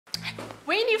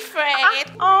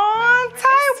Winifred. Oh,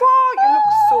 Taiwo, you look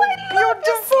so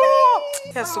beautiful.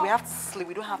 Yes, so we have to sleep.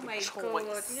 We don't have a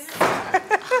choice.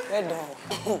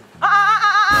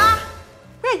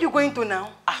 Where are you going to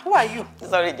now? Who are you?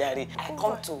 Sorry, Daddy. I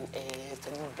come to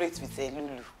celebrate with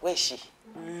Lulu. Where is she?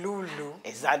 Lulu?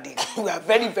 Exactly. We are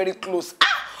very, very close.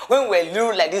 When we were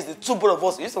little like this, the two of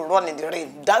us used to run in the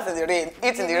rain, dance in the rain,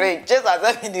 eat in the rain, chase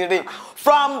ourselves in the rain.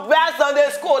 From where Sunday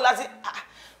school, I said,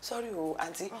 sorry,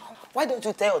 auntie, why don't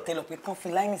you tell your tailor we can't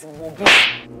feel like this in Mobi?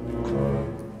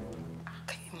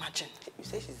 Can you imagine? You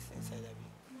say she's inside of me.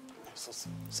 I'm so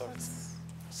sorry.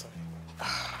 Sorry.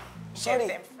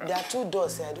 Sorry, there are two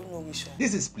doors here. I don't know which one.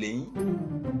 This is playing.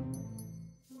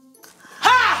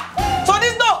 Ha! So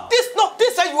this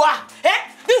where you are. Eh?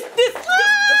 This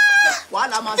where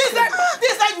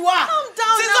you are. Calm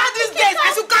down. Since all these days,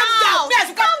 I should calm down.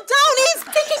 Calm down. He's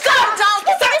thinking calm down.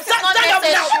 This is not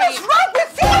necessary. What is wrong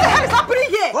with you? What the hell is happening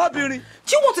here?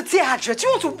 Do you want to tear her dress? Do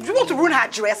you want to ruin her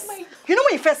dress? You know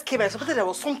when you first came, I supposed there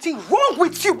was something wrong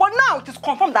with you, but now it is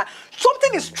confirmed that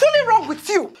something is truly wrong with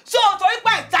you. So, to eat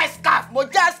my tie scarf, my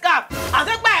tie scarf, I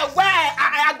think my wear,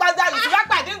 I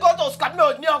didn't go to school,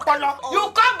 no, you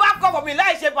come back up for me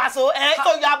like shape, so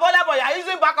you are bothered, but you are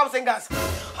using backup singers.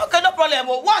 Okay, no problem.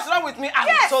 What's wrong with me?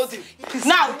 I told you.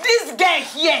 Now, this girl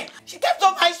here, she came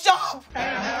to my shop.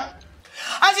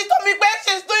 And she told me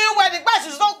she's doing wedding, but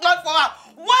she's not clothes for her.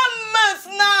 1 month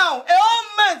now, a whole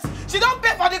month. She don't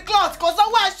pay for the clothes, cause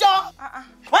someone sure.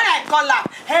 When I call her,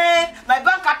 hey, my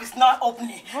bank app is not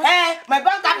opening. Hey, my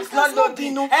bank app is not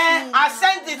loading. Hey, I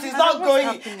sent it, it's not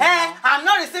going. Hey, I'm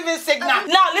not receiving signal.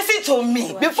 Now listen to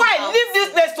me. Before I leave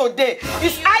this place today,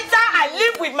 it's either I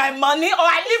live with my money or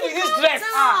I live with this dress.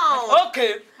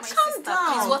 Okay. Calm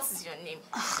down. Please, what is your name?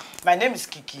 My name is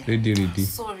Kiekie. Ready.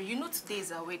 Sorry, you know today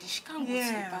is our wedding. She can't go to the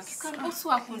bank. It can also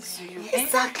happen to you.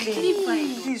 Exactly.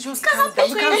 Please just calm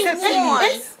down.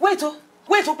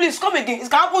 Wait, please come again. It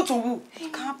can happen to who?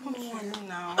 It can happen to you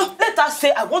now. Let us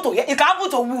say I want to hear. It can happen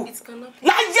to who? It cannot.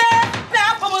 Like I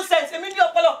have common sense. And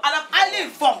I'm highly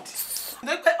informed.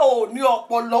 Oh, New York,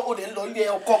 oh, they love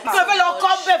you. Come back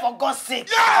for God's sake.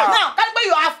 Now, when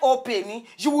you have Opay,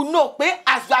 you will know,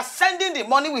 as you are sending the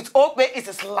money with Opay, it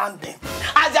is landing.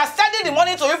 As you are sending the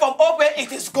money to you from Opay,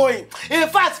 it is going. In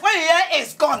fact, when here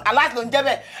is gone,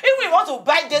 if we want to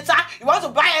buy data, you want to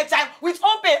buy airtime with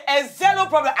Opay, a zero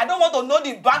problem. I don't want to know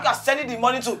the bank you are sending the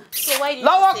money to. So why did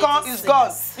lower count is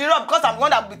gone. You know, because I'm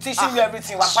going to be teaching you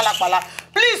everything.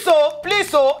 Please,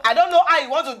 I don't know how you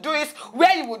want to do it,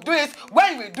 where you will do it,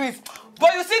 when you will do it.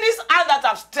 But you see this hand that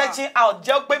I'm stretching out,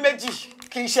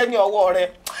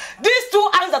 these 2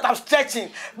 hands that I'm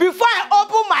stretching, before I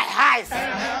open my eyes,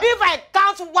 if I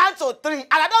count 1 to 3 and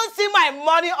I don't see my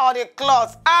money on the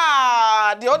cloth,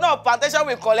 the owner of plantation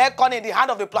will collect corn in the hand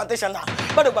of the plantation now.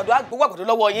 1, 2, 3,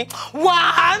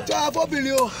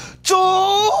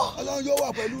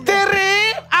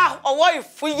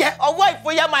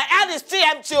 my hand is still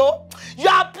empty. You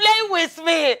are playing with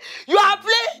me. You are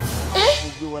playing.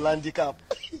 You will handicap.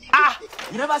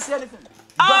 You never see anything.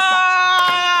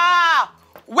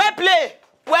 Well play.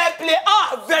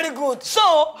 Very good.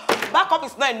 So, backup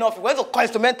is not enough. You went to call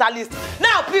instrumentalist.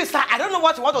 Now, please, sir, I don't know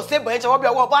what you want to say, but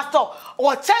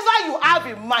whatever you have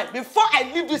in mind, before I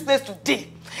leave this place today,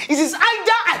 it is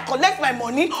either I collect my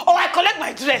money or I collect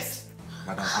my dress.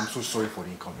 Madam, I'm so sorry for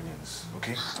the inconvenience,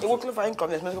 okay? You won't for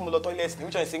inconvenience.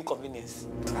 Which one is inconvenience?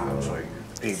 I'm sorry.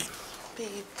 Babe,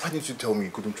 why didn't you tell me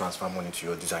you couldn't transfer money to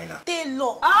your designer?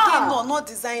 Tailor, not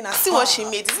designer. See what she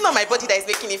made. It's not my body that is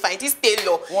making it fine. It's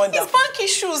tailor. Wonderful. It's bank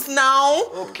issues now.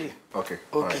 Okay.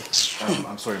 All right.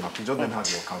 I'm sorry, ma. Just let me have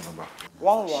your account number.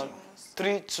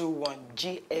 11321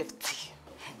 GFT.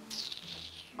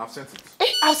 I've sent it.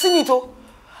 Hey, I've seen it. Oh,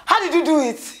 how did you do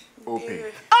it?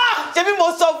 Opay. Jimmy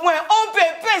most of my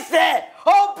Opay.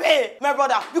 My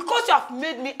brother, because you have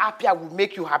made me happy, I will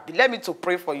make you happy. Let me to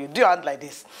pray for you. Do your hand like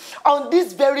this. On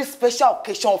this very special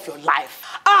occasion of your life.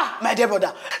 My dear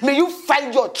brother, may you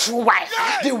find your true wife.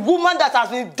 Yes. The woman that has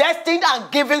been destined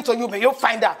and given to you, may you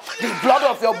find her. The blood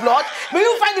of your blood. May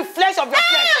you find the flesh of your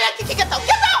flesh. Kiekie, get out.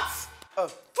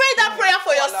 Pray that prayer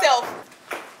for yourself.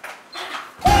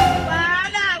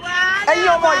 Hey,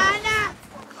 your boy.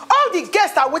 All the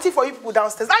guests are waiting for you people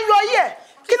downstairs, and you are here.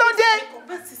 Get on there.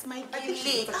 This is my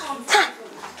daily.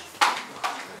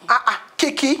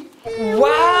 Kiekie.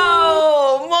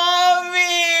 Wow,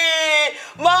 mommy.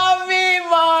 Mommy,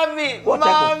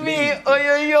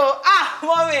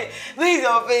 this is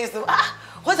your face.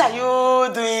 What are you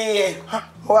doing here?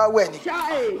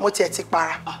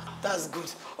 That's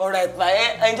good. All right,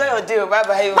 enjoy your day.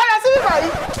 Bye-bye.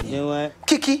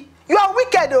 Kiekie, you are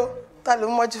wicked, though. Help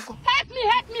me.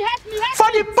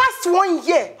 For the last 1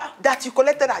 year that you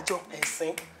collected a job.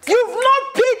 You've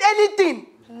not paid anything.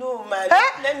 No, man.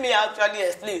 Let me actually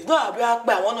explain. No,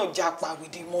 I want to jackpot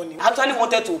with the money. I actually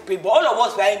wanted to pay, but all of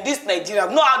us were in this Nigeria.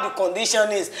 Know how the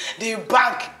condition is. The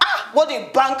bank, what the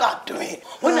bank are doing.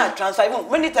 When I transfer, even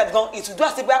when it has gone, it will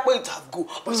just back where it has go,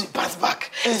 but it bounce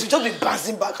back. It will just be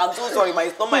bouncing back. I'm so sorry,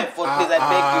 it's not my fault, please. I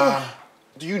beg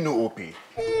you. Do you know Opay?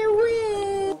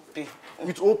 Opay.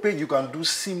 With Opay, you can do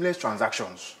seamless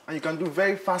transactions, and you can do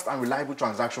very fast and reliable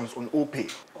transactions on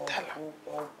Opay.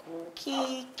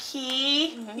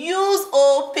 Kiekie, use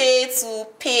Opay to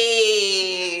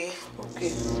pay.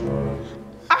 Okay.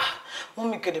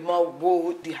 Mommy,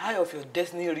 the high of your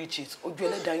destiny reaches. I want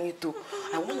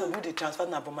to do the transfer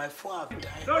now, but my phone have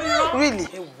died. Really?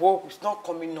 It's not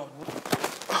coming on.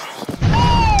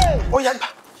 Oh, yeah.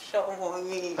 Sure,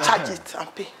 mommy. Charge it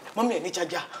and pay. Mommy, I need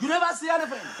charger. You never see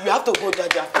anything. You have to go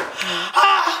charger.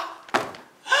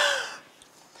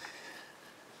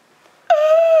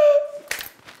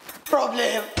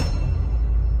 Problem.